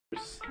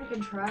I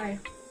can try.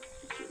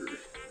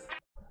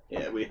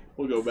 Yeah,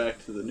 we'll go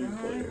back to the new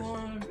players. I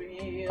wanna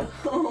be a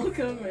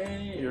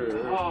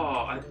Hulkamania.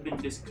 Oh, I've been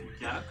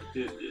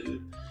disconnected.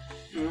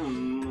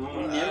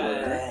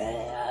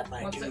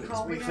 What's it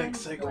called again?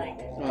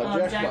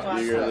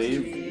 Jackpot. You're gonna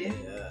leave?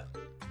 Yeah.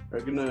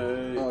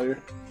 Recognize. Oh,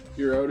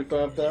 you're already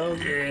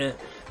 5,000? Yeah,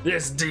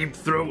 this deep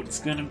throat's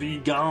gonna be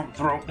gone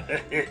throat.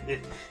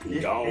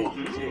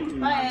 Gone.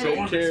 Bye.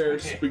 Take care,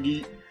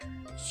 Spaghetti.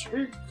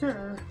 Take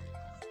care.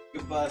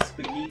 Goodbye,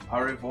 Spaghetti.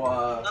 Au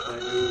revoir, my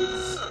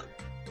dudes.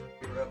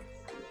 Europe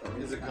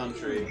is a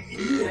country.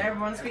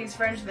 Everyone speaks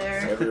French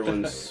there.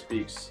 Everyone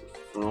speaks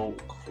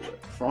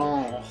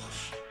French.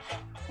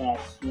 I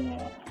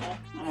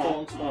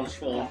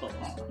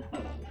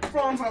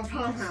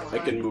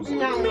can move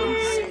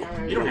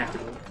over. You don't have to.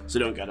 So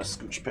don't gotta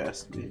scooch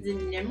past me. The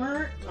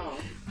Nimmer? Oh.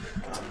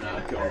 I'm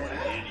not going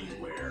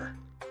anywhere.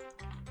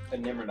 A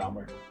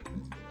nimmer-nommer.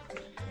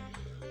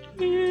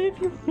 If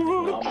you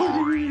want to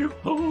be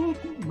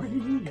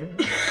Hulkamania.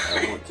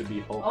 I want to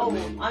be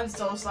Hulkamania. Oh, I'm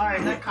so sorry.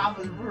 That cop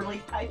was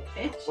really high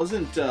pitched.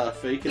 Wasn't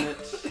Faking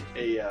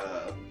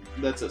It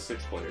that's a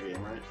 6-player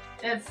game, right?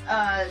 It's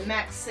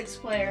max 6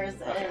 players,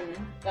 and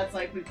that's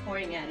like we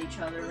pointing at each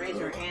other. Raise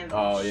your hands.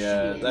 Oh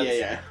yeah,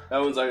 Shit. that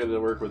one's not gonna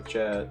work with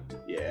chat.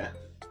 Yeah.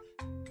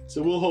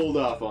 So we'll hold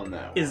off on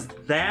that one. Is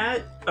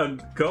that a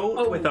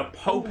goat with a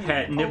Pope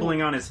hat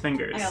nibbling on his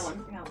fingers? I got one.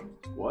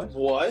 What?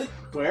 What?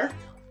 Where?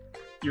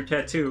 Your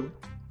tattoo.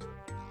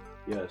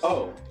 Yes.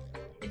 Oh.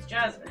 It's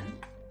Jasmine.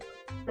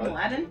 From What?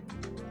 Aladdin?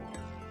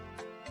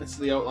 It's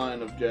the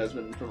outline of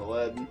Jasmine from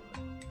Aladdin.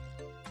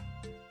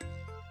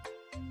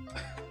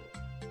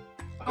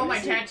 Oh, my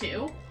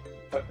tattoo?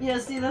 Yeah,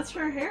 see, that's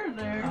her hair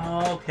there.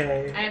 Oh,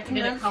 okay. I have to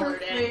get it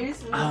colored in.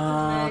 Face, and Oh,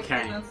 that's the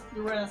neck, okay. and that's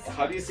the rest.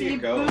 How do you see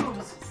it go?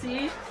 Boobs.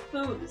 See?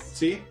 Boobs.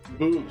 See?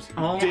 Boobs.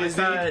 Oh, I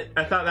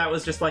thought that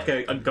was just like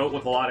a goat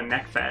with a lot of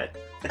neck fat.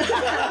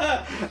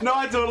 No,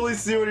 I totally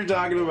see what you're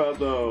talking about,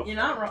 though. You're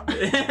not wrong.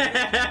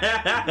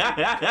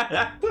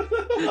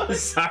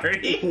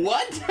 Sorry.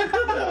 What?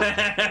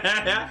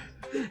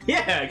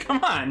 Yeah,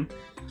 come on.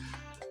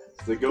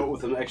 The goat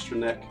with an extra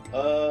neck.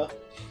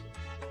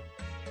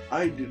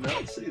 I do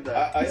not see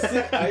that. I see.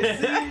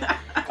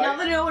 Now that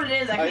I know what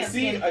it is, I can't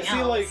see anything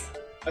else.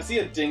 I see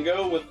a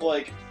dingo with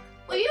like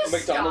Will you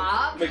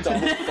stop?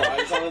 McDonald's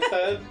fries on its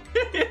head.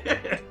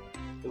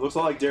 It looks a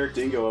lot like Derek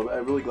Dingo.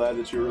 I'm really glad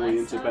that you're Will really I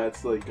into stop?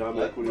 Pat's like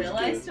comic when he was Will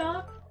a I kid.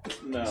 stop?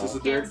 No. This is a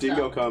Derek Can't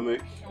Dingo stop.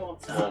 comic. I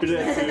won't stop. You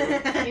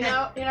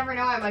know, you never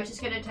know. I might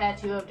just get a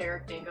tattoo of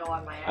Derek Dingo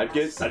on my ass. I'd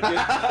get just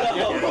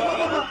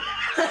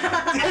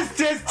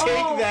take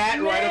Oh, that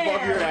right man.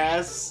 above your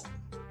ass.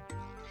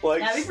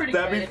 Like That'd be pretty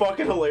that'd be good.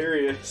 fucking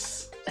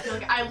hilarious.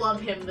 Like, I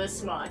love him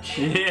this much.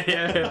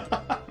 Yeah.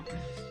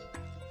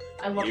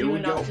 I love Here you we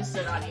enough go. to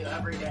sit on you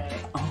every day.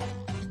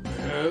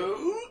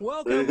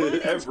 Welcome, my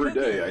name's Every day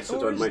Cookie. I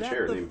sit Or on is my that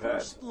chair the named Pat.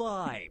 first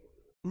lie?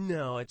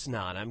 No, it's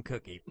not. I'm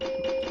Cookie.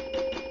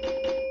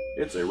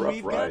 It's a rough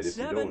We've ride got if you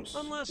 7, don't.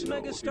 unless you know,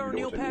 if you megastar know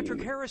Neil what I Patrick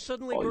mean. Harris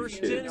suddenly All you bursts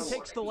in and kids.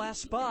 takes the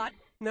last spot.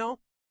 No?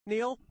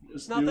 Neil?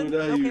 Just Nothing? do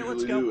what I Okay, usually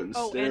let's do go. and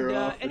Oh, stare and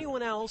off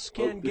anyone else hope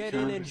can the get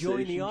in and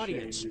join the conversation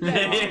audience. changes.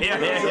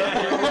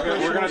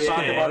 We're gonna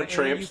talk about a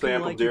tramp You can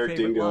stamp like of your Derek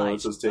favorite Dingo. lies.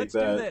 Let's just take Let's do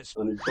that this.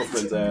 on your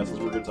girlfriend's ass. Is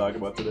what we're gonna talk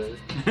about today.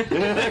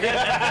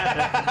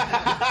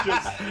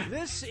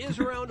 This is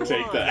round one.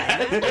 Take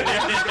that.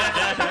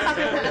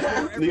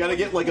 You gotta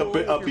get like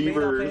a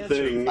beaver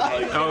thing.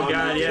 Like, Oh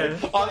god, yeah.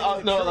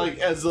 no, like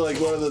as like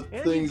one of the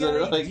things that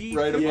are like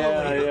right above.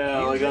 Yeah,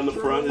 like on the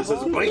front it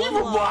says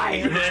 "Beaver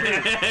Boy."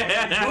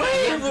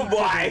 Beaver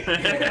Boy.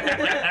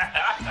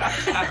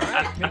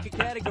 Alright, pick a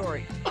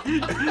category.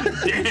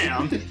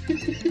 Damn.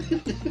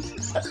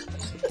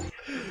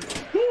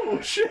 Oh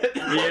shit.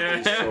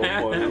 Yeah. So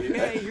funny.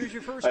 Okay, here's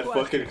your first I'd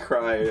question. fucking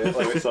cry and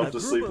let myself A to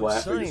group sleep of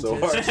laughing so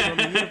hard. scientists from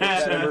the That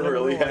University never of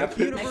really Illinois,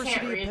 happened. University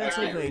of read that.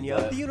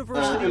 Pennsylvania, the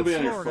University it'll of be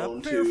on your Florida,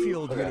 phone, too.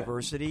 Fairfield Okay.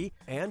 University,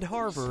 and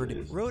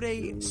Harvard wrote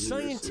a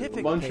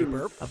scientific bunch of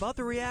paper about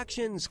the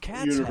reactions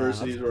cats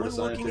Universities have wrote a when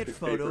looking at scientific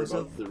paper photos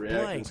about of the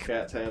reactions blank.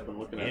 cats have when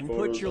looking at Input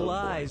photos your of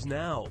lies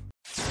now.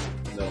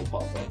 blank. That'll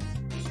pop up.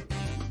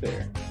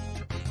 There.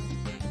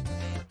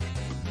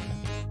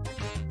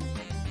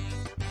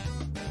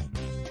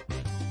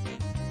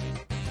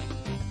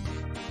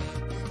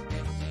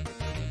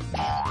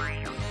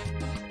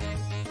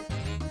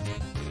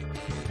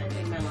 I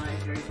think my line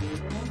is very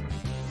believable.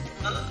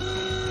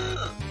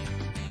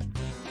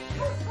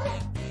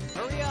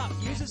 Hurry up,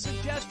 use a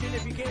suggestion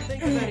if you can't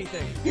think of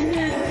anything.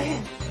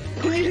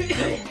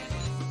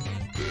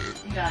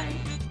 I'm dying.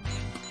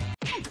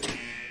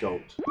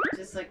 Don't.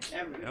 Just like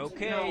every.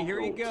 Okay, no. here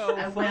you go.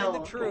 I Find will.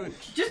 the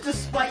truth. Just to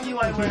spite you,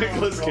 I will.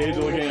 Nicolas Cage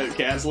looking at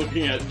cats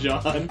looking at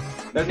John.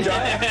 That's John.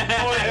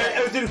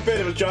 Oh, it didn't fit.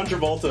 It was John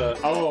Travolta.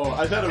 Oh,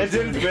 I thought it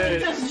didn't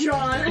fit. Just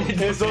John.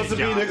 It's supposed to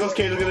be Nicolas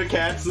Cage looking at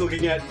cats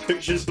looking at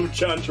pictures of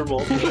John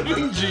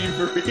Travolta.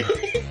 G-Free.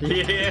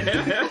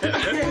 Yeah.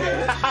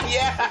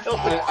 Yeah.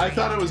 I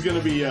thought it was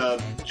gonna be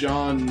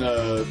John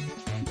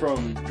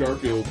from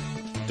Garfield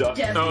duck.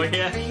 Oh,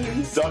 yeah.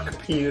 Duck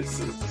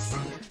penises.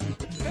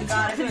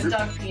 God, if it's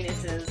duck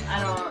penises,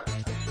 I don't.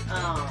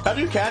 How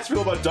do cats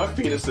feel about duck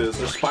penises?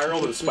 They're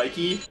spiral and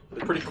spiky.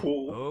 They're pretty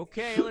cool.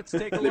 Okay, let's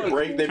take a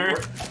look.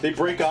 They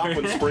break off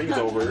when spring's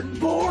over.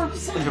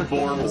 Borbs.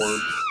 Borbs.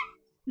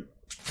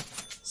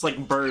 It's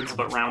like birds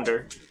but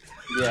rounder.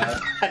 Yeah.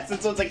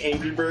 So it's like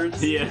Angry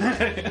Birds.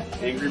 Yeah.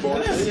 Angry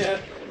Borbs. Yeah.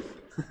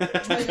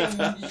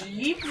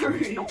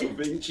 Jeepers.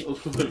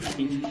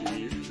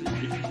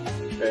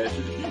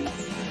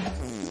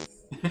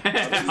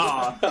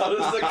 Aw.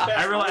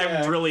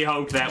 I really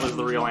hoped that was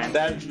the real answer.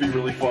 That'd be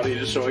really funny,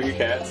 just showing a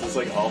cat this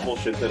like awful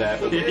shit that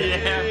happened.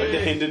 Yeah. Like the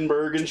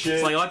Hindenburg and shit.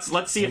 It's like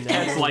let's see if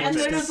cats like And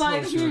this. there's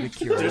like,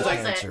 There's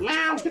like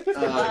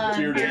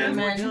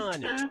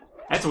Pyramid.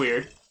 That's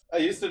weird. I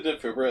used a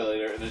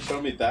defibrillator and it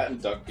showed me that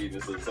and duck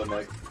penises. I'm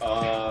like,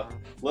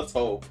 let's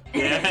hope.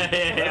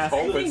 Yeah.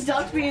 I think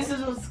duck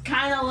penises was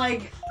kind of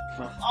like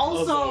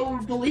also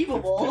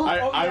believable.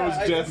 I was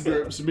Death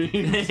Grips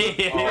memes.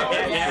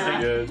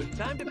 Yeah. Good.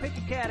 Time to pick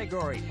a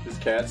category. His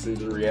cats seem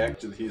to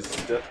react to these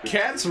death grips.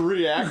 Cats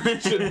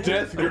react to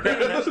Death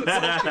Grips.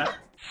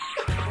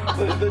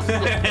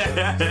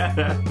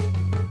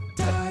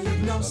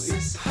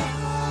 Diagnosis.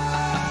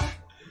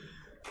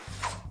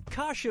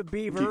 Kasha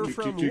Beaver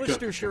from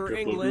Worcestershire,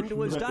 England,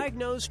 was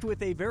diagnosed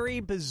with a very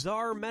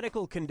bizarre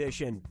medical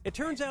condition. It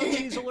turns out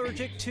she's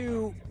allergic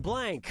to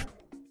blank.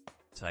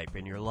 Type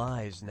in your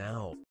lies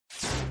now.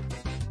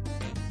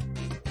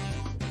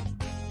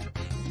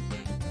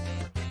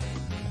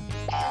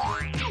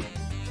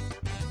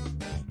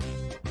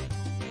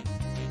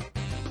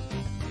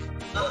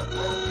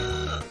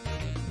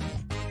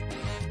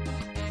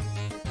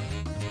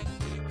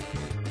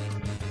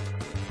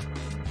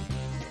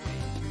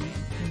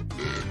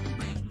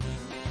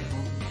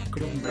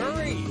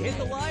 Hurry! Hit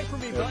the lie for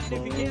me button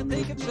if you can't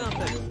think of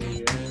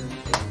something.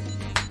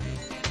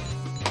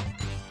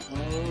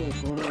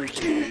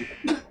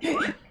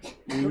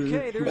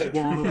 Okay, there's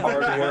a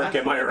Hard work,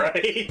 am I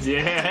right?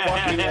 Yeah.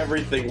 Fucking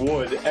everything,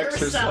 wood,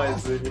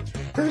 exercising.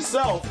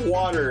 Herself,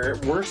 water,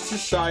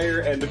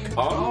 Worcestershire, and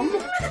cum?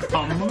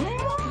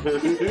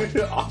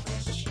 Oh,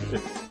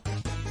 shit.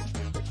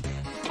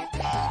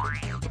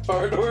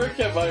 Hard work,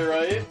 am I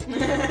right?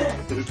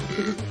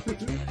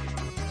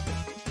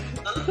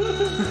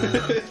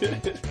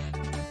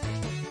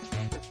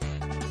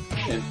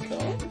 And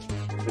come.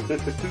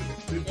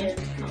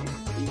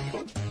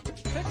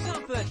 pick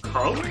something.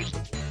 Cum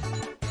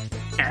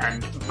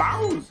and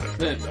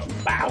Bowser.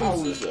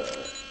 Bowser.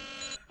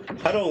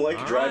 I don't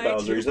like dry Alright,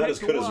 Bowser. He's not as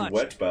good as watch.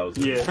 wet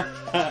Bowser.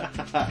 Yeah.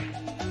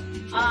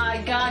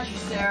 I got you,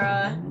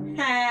 Sarah.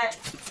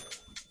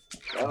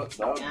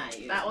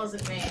 That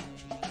wasn't me.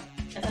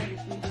 I thought you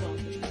flew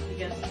something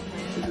against the I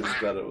plan. just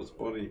thought it was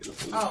funny.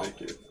 Oh.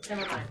 Thank you.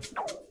 Never mind.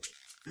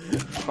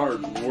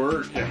 Hard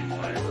work, am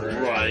I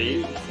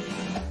right?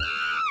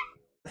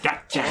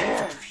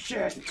 Gotcha.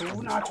 Shit, it's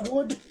not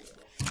wood.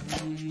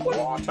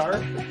 Water?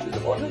 Is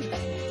it water?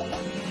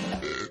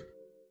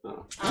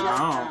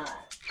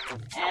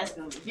 Ask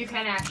him. You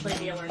can actually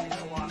be allergic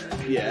to water.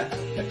 Yeah.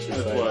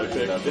 Exercise. That's why I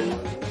picked it.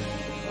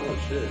 Oh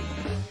shit.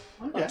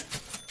 Okay.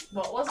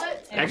 What was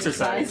it?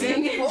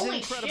 Exercising. Holy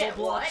Incredible shit,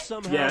 block what?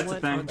 somehow Yeah, it's a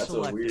went thing. That's a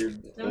unselected. weird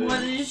Then thing. what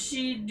does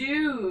she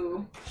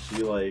do?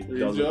 She like She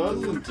doesn't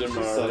doesn't, move. She's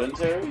Tamara.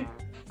 sedentary.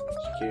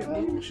 She can't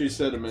move. She's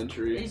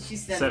sedimentary. She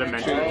said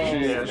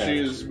Sedimentary. She Yeah.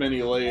 has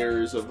many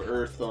layers of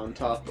earth on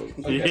top of.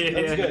 Okay,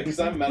 that's Yeah. good, because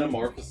I'm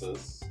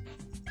metamorphosis.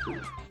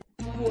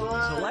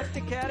 What? Select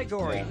a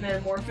category.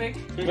 Metamorphic?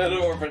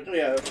 Metamorphic,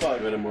 yeah,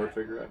 fuck.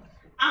 Metamorphic, right?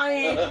 I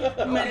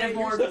am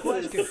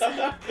metamorphosis.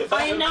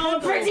 I am now a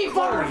pretty I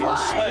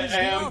butterfly.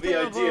 am the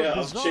author idea a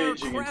of bizarre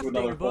changing into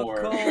another crafting book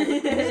form. called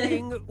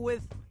Living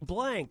with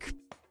Blank.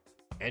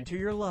 Enter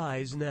your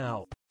lies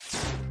now.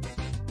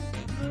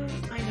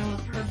 I know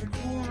the perfect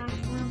form.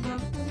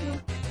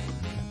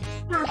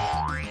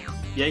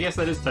 Yeah, I guess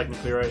that is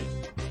technically right.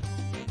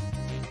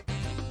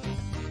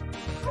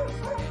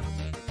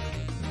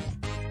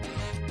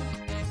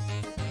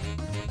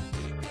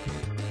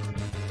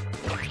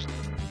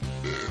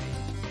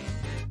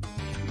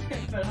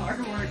 But hard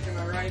work, am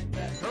I right?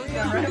 Hurry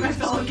Am up! I right, my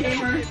fellow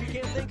gamer? If you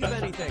can't think of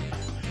anything.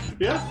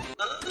 Yeah.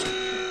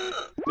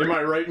 Am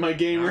I right, my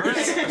gamers?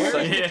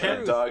 Second Yeah.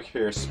 pet dog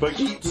here.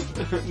 Spaghetti.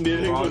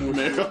 Knitting Wrong with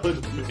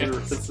Marilyn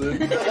Manson.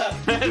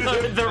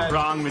 The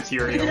wrong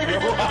material.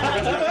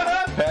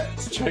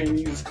 Pet's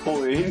Chinese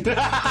coin.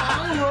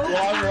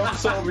 Long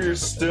ropes over your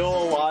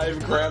still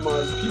alive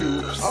grandma's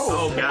pubes.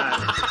 Oh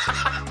god.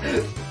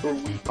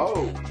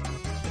 Oh.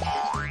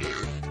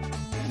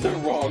 The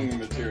wrong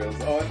materials.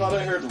 Oh, I thought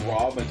I heard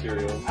raw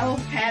materials.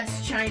 Oh,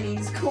 Pat's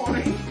Chinese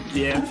coin.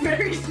 Yeah.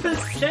 Very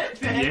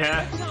specific.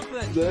 Yeah.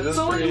 Something. This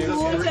So when you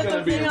look is at gonna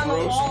the be thing on the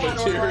roast wall,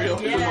 it'll material.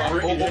 like,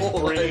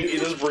 yeah. You're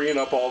just bringing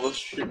up all the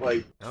shit,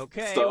 like,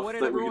 Okay, stuff what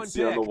did that we everyone can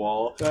see on the pick?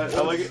 wall.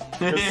 I like it.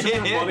 It's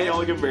super funny, I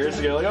like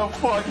embarrassing. You're like, oh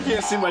fuck, you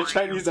can't see my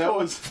Chinese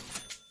house.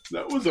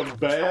 That was a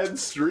bad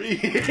stream.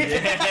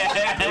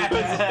 It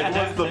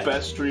was the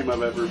best stream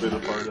I've ever been a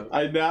part of.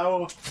 I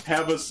now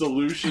have a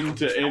solution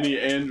to any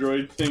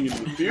Android thing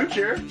in the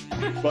future,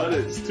 but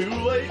it's too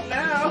late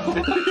now.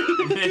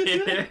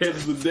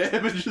 The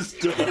damage is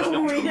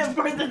done. Waiting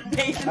for the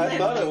name. I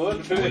thought it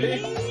would be.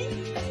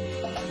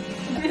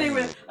 Hitting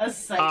with a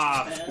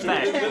sight.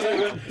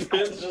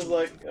 It's just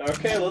like,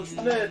 okay, let's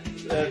knit.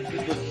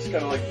 Just kind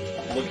of like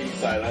looking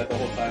side-eyed the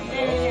whole time.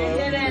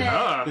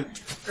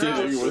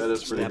 That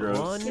is pretty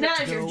gross. Get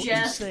out of here,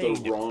 Jeff. The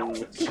wrong.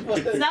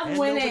 Stop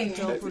winning.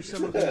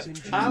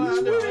 I'm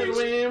not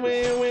doing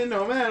win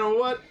no matter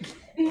what.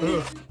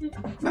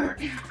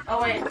 Oh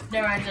wait,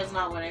 never mind, just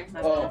not winning.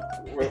 Oh,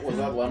 was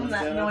that lemon?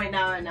 No, wait,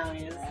 now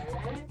he is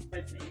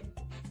with me.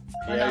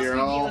 Oh, Yeah, no, you're Squeaky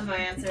all. was my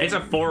answer. It's a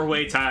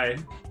 4-way tie,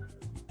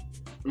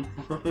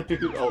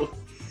 Oh,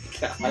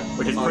 God.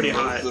 which is pretty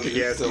hot to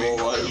get.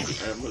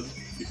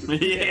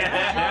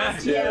 Yeah.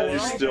 Yeah, you're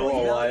still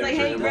alive. It's like,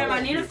 hey, Grandma. Grandma,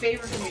 I need a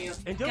favor from you.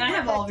 And Can I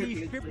have all of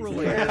your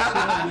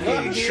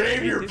pubes?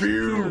 Shave your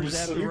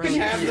pubes. You can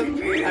have them.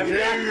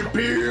 Shave your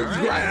pubes,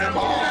 Grandma.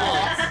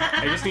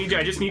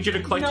 I just need you to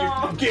collect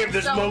No. Give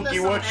this Sell monkey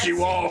this on what she Etsy.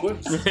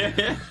 wants.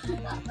 your.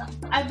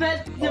 I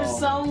bet there's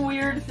some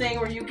weird thing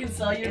where you can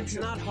sell your It's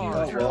not pubes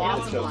hard. for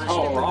lots of money.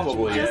 Oh,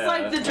 probably. Just Yeah.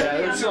 like the Yeah, dirty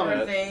there's some,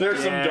 underwear thing. there's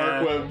some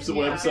dark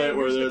website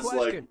where Here's the there's like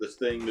question. this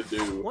thing to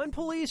do. When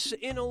police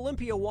in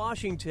Olympia,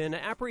 Washington,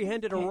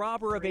 apprehended a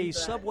robber of a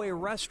Subway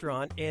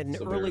restaurant in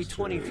early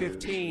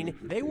 2015,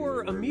 they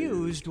were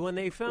amused when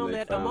they found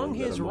that among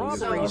his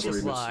robbery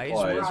supplies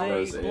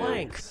was a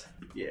blank.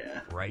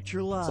 Yeah. Write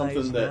your lies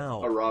Something that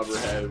now. a robber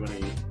had when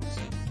he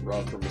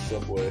robbed from a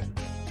Subway.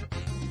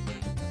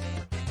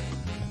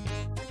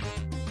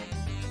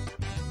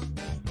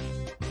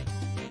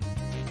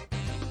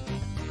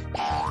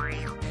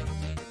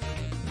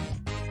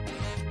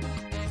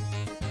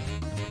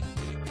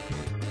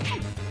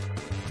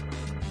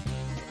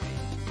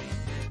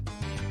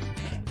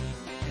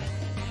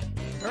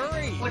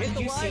 Hurry! What, Hit did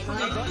the you like see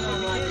button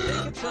mine? if you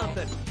can. Think of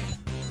something.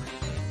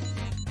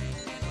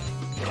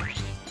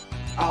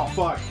 Oh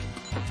fuck!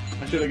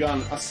 I should have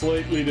gone a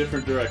slightly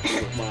different direction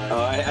with mine.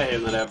 I hate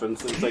when that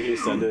happens. It's like you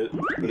send it,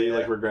 but you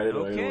like regret it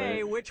right Okay,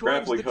 away. which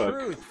one's Grappling the hook,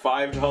 truth?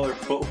 $5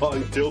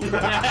 foot-long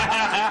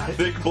dildo,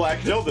 thick black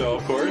dildo,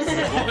 of course.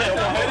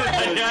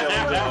 Dildo.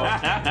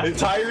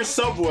 Entire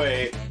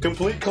Subway,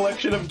 complete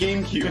collection of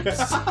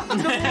GameCubes.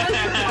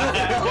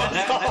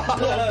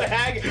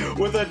 Bag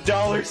with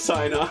a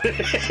 $sign on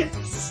it.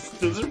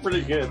 Those are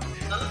pretty good.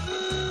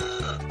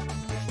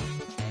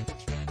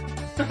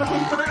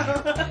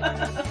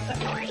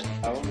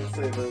 I want to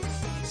say this,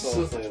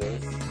 so I'll say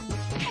this.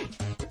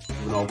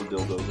 And all the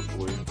dildos of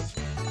points.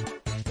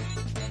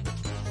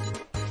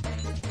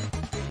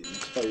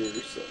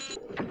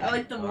 I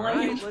like the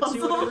Millennium Let's see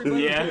what Puzzle.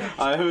 everybody Yeah.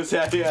 I was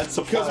happy at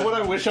some Because what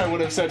I wish I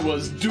would have said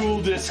was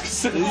dual disc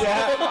system.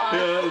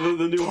 yeah,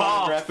 the new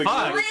holographic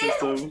fuck. game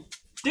system.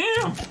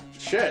 Damn.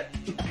 Shit.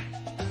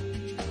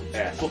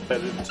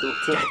 Apple-headed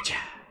dildo.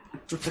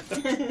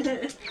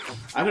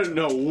 I don't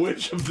know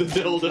which of the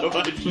dildo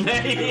I should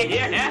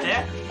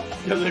Yeah.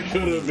 because it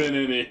could have been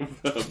any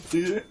of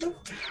them.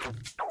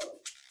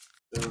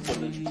 There was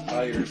an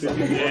entire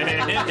something.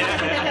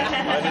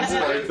 I just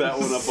like that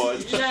one a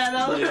bunch. Yeah,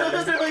 that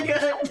was really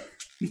good.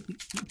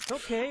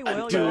 Okay,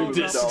 well, Dual you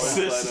disc $2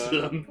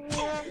 system.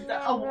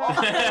 Oh, Wow,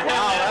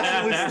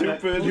 that's really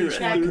stupid. You're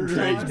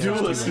Third-rate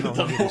duelist with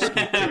the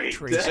fourth-rate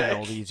tracing all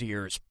deck. these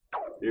years.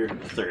 You're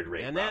third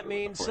rate. And that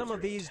means some of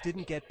these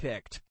didn't get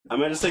picked. I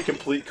meant to say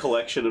complete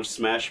collection of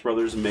Smash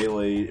Brothers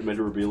Melee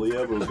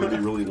memorabilia, but it was going to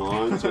be really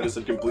long, so I just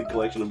said complete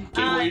collection of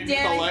game.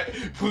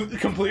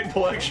 Complete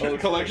collection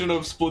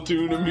of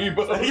Splatoon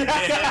amiibo.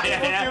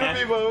 Yeah,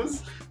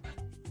 amiibos.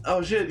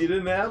 Oh shit, you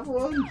didn't have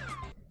one?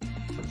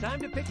 Time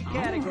to pick a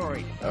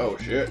category. Oh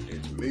shit,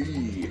 it's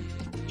me.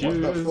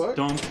 What the fuck?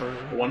 Don't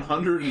hurt.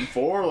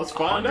 104? Let's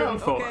find out.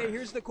 104. Okay,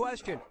 here's the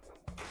question.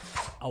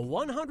 A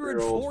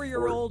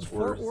 104-year-old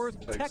Fort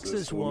Worth,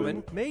 Texas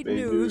woman made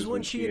news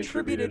when she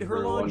attributed her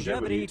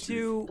longevity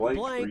to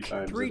blank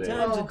three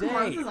times oh, a come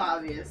on, this day. is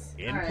obvious.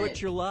 Input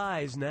Alright. your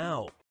lies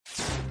now.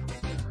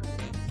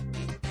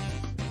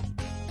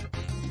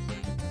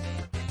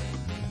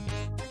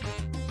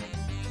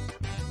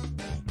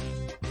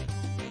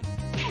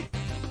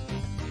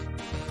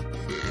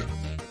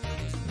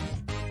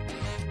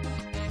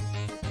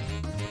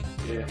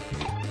 Yeah.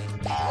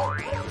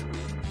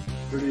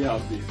 Pretty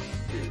obvious.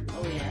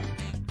 Oh yeah.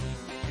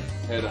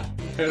 Had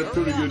a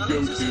pretty good go-to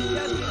with Guess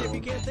it this if you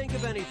one. can't think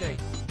of anything.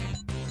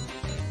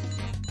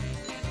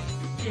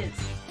 Kids.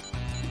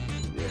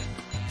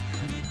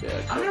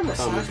 Yeah, I never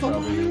saw comments the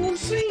probably- one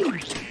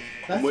scene.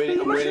 I'm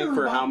waiting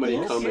for how many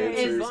come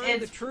Okay, answers.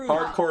 find the truth.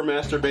 Hardcore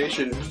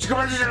masturbation.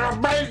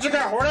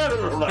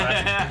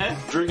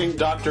 Drinking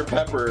Dr.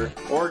 Pepper.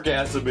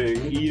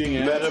 Orgasming. Eating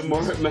ass.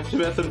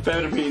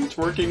 Methamphetamine.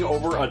 Twerking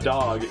over a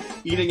dog.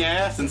 Eating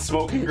ass and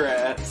smoking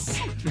grass.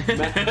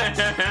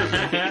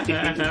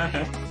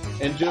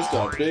 And just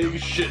a big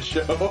shit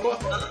show.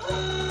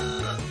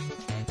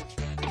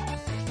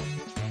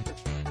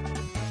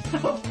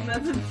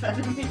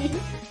 methamphetamine.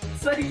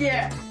 So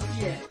yeah.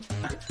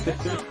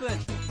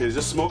 Dude,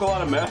 just smoke a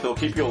lot of meth, it'll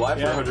keep you alive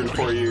for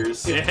 104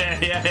 years.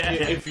 Yeah.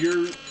 If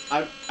you're...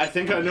 I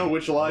think I know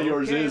which lie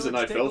yours is, and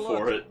I fell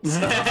for it.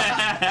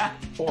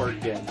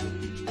 Organ.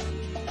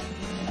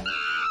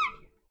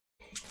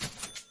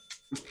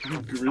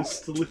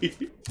 Gristly.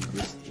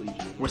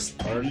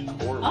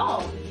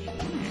 Oh.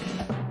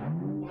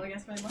 Well, I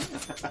guess my line.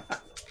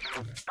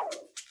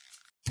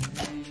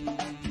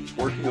 It's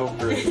working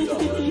over a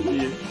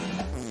dollar.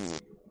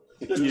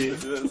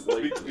 It's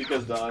like,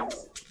 because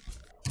dogs.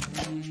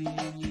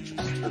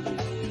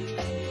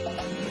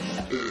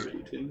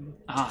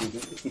 Ah,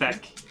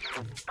 feck.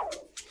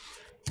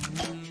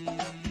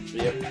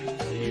 Yep.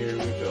 Here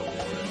we go.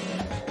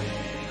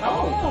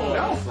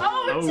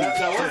 Oh,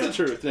 That was the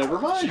truth. Never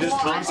mind.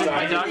 Just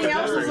everything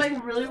else is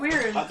like really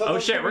weird. Oh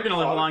shit, we're gonna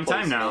live a long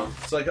time now.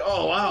 It's like,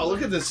 oh wow,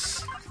 look at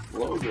this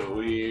logo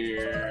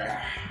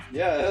here.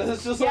 Yeah,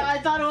 it's just Yeah, I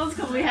thought it was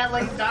because we had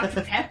like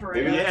Dr. Pepper.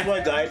 Maybe in it. that's why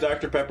Diet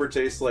Dr. Pepper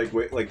tastes like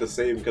the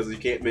same, because you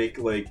can't make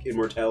like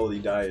Immortality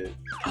Diet.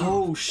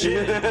 Oh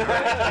shit.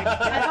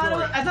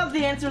 I thought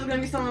the answer was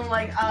gonna be something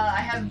like,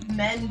 I have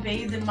men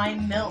bathe in my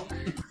milk.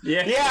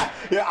 Yeah.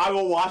 Yeah, I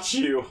will watch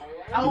you.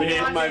 Bathe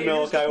in my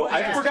milk.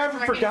 I forgot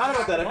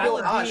about that. I feel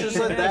like I should have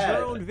said that.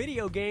 Her own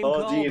video game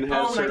Oh, called Dean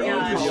has her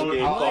own video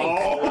game called.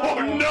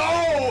 Oh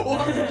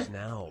no!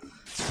 Now.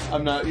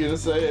 I'm not gonna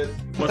say it.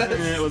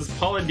 It was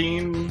Paula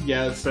Dean.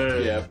 Yes.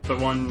 The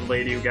one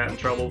lady who got in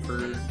trouble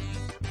for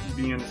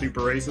being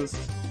super racist.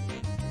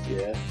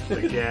 Yeah.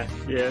 Like, yeah.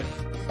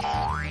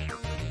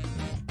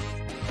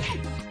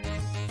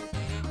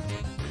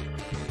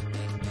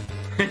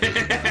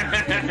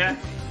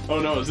 Oh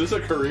no, is this a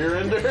career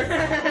ender?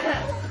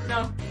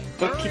 No.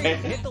 Okay.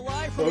 Hit the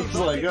live I was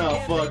like, oh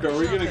fuck, are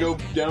we gonna go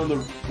down the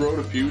road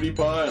of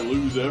PewDiePie and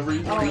lose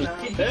everything? Oh, no.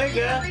 Hey,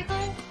 guy.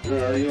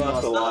 He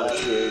lost a lot of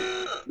shit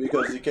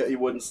because he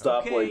wouldn't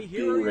stop Okay, like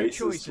here being are your racist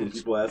choices. when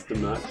people asked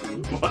him not to.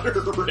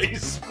 Butter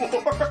race war.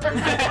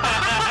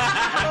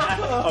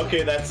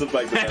 Okay, that's the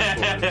best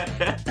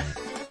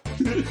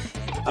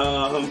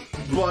one.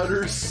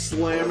 Butter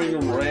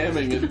slamming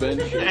ramming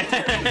adventure.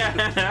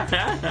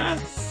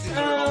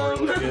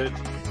 Really good.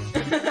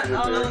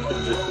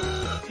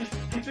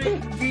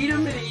 Beat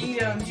him and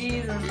eat him,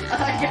 Jesus.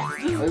 I guess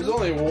this There's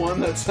only one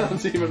that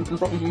sounds even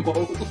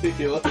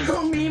remotely like.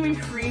 Oh, meme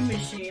and cream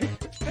machine.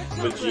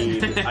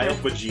 Vagine. I hope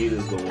Vagine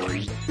is the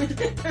one.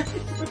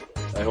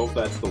 I hope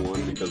that's the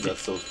one because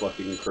that's so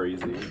fucking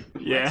crazy.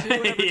 Yeah. See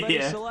what everybody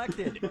Yeah.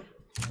 selected.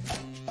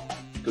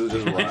 Because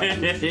it just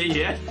rhymes.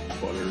 Yeah.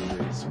 Butter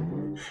race.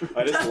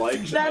 I just like.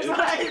 That's what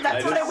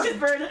I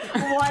whispered.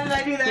 Why did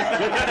I do that?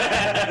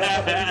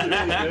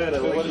 Good. I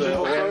like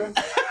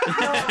that.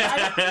 No,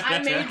 I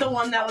made the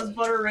one that was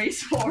Butter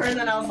Race 4, and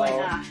then I was like,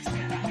 ah.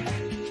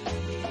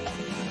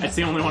 That's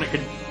the only one it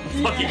could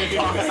fucking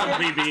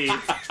possibly be.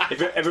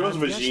 If it was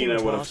Vagine,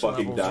 I would have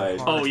fucking died.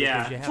 Oh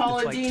yeah.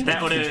 Paula Dean.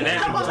 That would have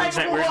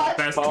that we're the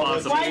best boss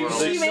of the Why did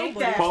world. she make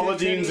that? Paula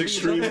Dean's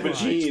Extreme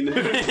Vagine.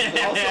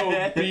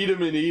 Also, beat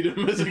him and eat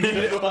him is a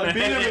good one.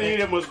 Beat him and eat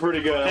him was pretty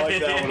good. I like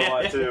that one a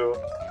lot too.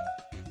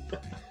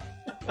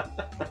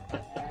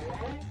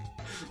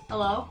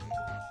 Hello?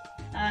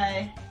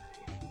 Hi.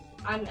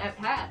 I'm at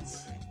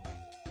Pat's.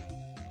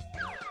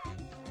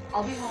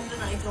 I'll be home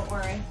tonight, don't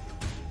worry.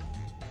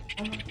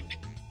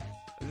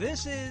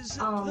 This is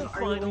Are the you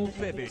final going to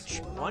take me to Fibbage.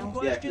 school One tomorrow?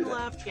 question do that.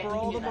 left Yeah, for we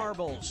all can the do that.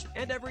 marbles,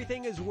 and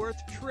everything is worth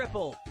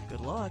triple.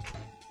 Good luck.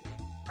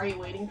 Are you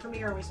waiting for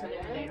me, or are we spending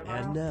the day tomorrow?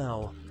 And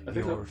now,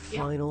 your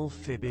final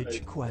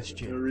Fibbage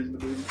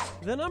question.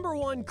 The number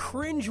one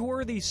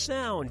cringeworthy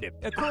sound,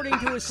 according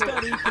to a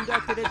study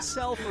conducted at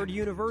Salford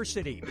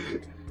University.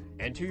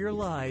 Enter your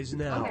lies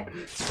now. Okay.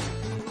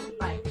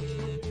 Bye.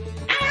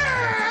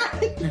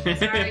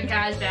 Sorry,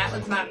 guys, that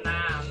was my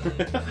mom.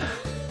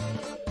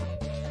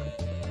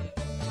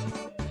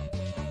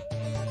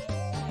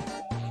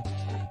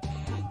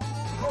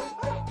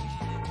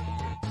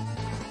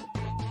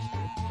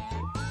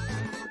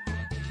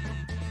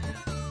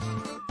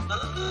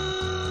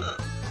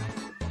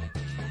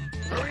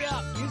 Hurry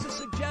up, use a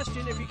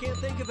suggestion if you can't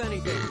think of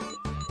anything.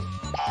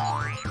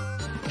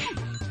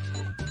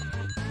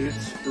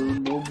 It's her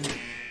mom.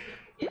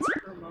 It's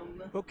her mom.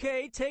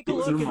 Okay, take a It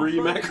was look a free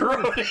and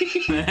macaroni.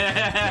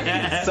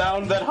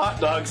 Sound that hot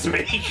dogs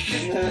make.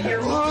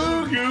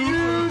 Oh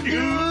god.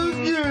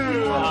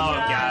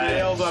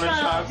 Nails on a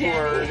Shut up,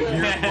 chalkboard.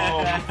 Your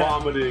mom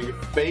vomiting.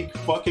 Fake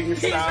fucking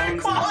He's a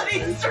sounds. quality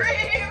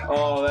stream!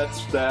 Oh, that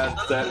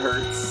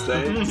hurts.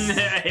 Thanks.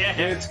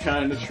 It's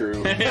kind of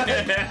true.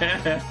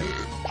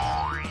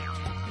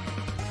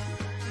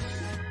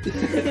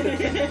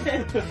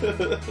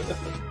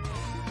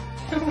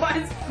 Why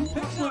is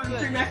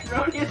gluten-free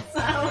macaroni a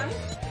sound?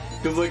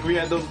 Because like we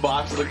had those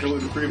boxes of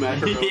gluten-free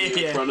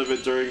macaroni in front of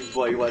it during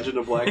like Legend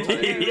of Black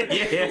Tiger.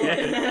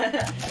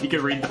 Yeah. You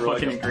could read the For, like,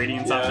 fucking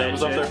ingredients off Yeah, that it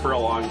was up shit. there for a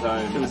long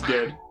time. It was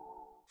good.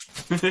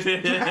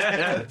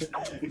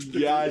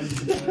 God.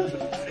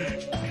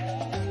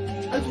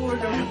 That's what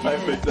we're going to do. I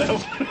picked that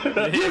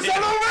one. You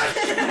son of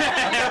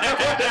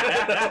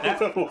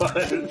a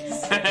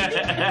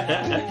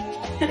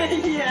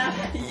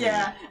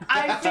Yeah.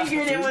 I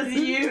figured it was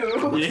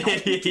you.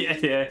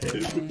 Yeah.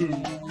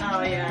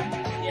 Oh, yeah.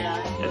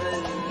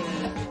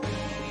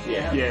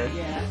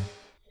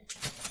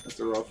 That's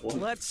a rough one.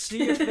 Let's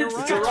see if they're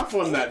right. It's a rough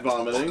one, that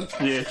vomiting.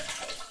 Yeah.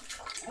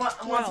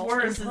 What's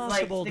worse is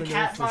like the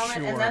cat vomit,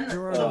 and then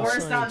the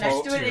worst down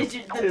next to it is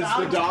just the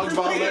dog. It's the dog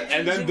vomit,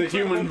 and then the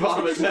human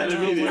vomit. Then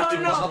immediately. No,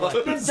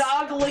 the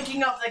dog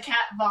licking up the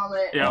cat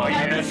vomit. Yeah,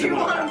 that makes me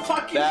want to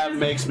fucking. That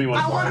makes me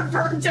want. I want to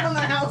burn down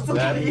the house.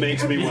 That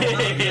makes me want.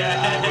 Yeah.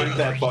 I hate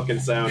that fucking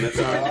sound. It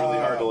sounds really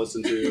hard to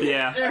listen to.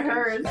 Yeah. It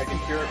hurts. I can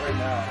hear it right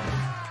now.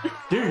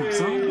 Dude,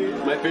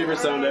 son. My favorite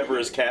sound ever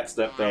is cat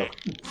stepped up.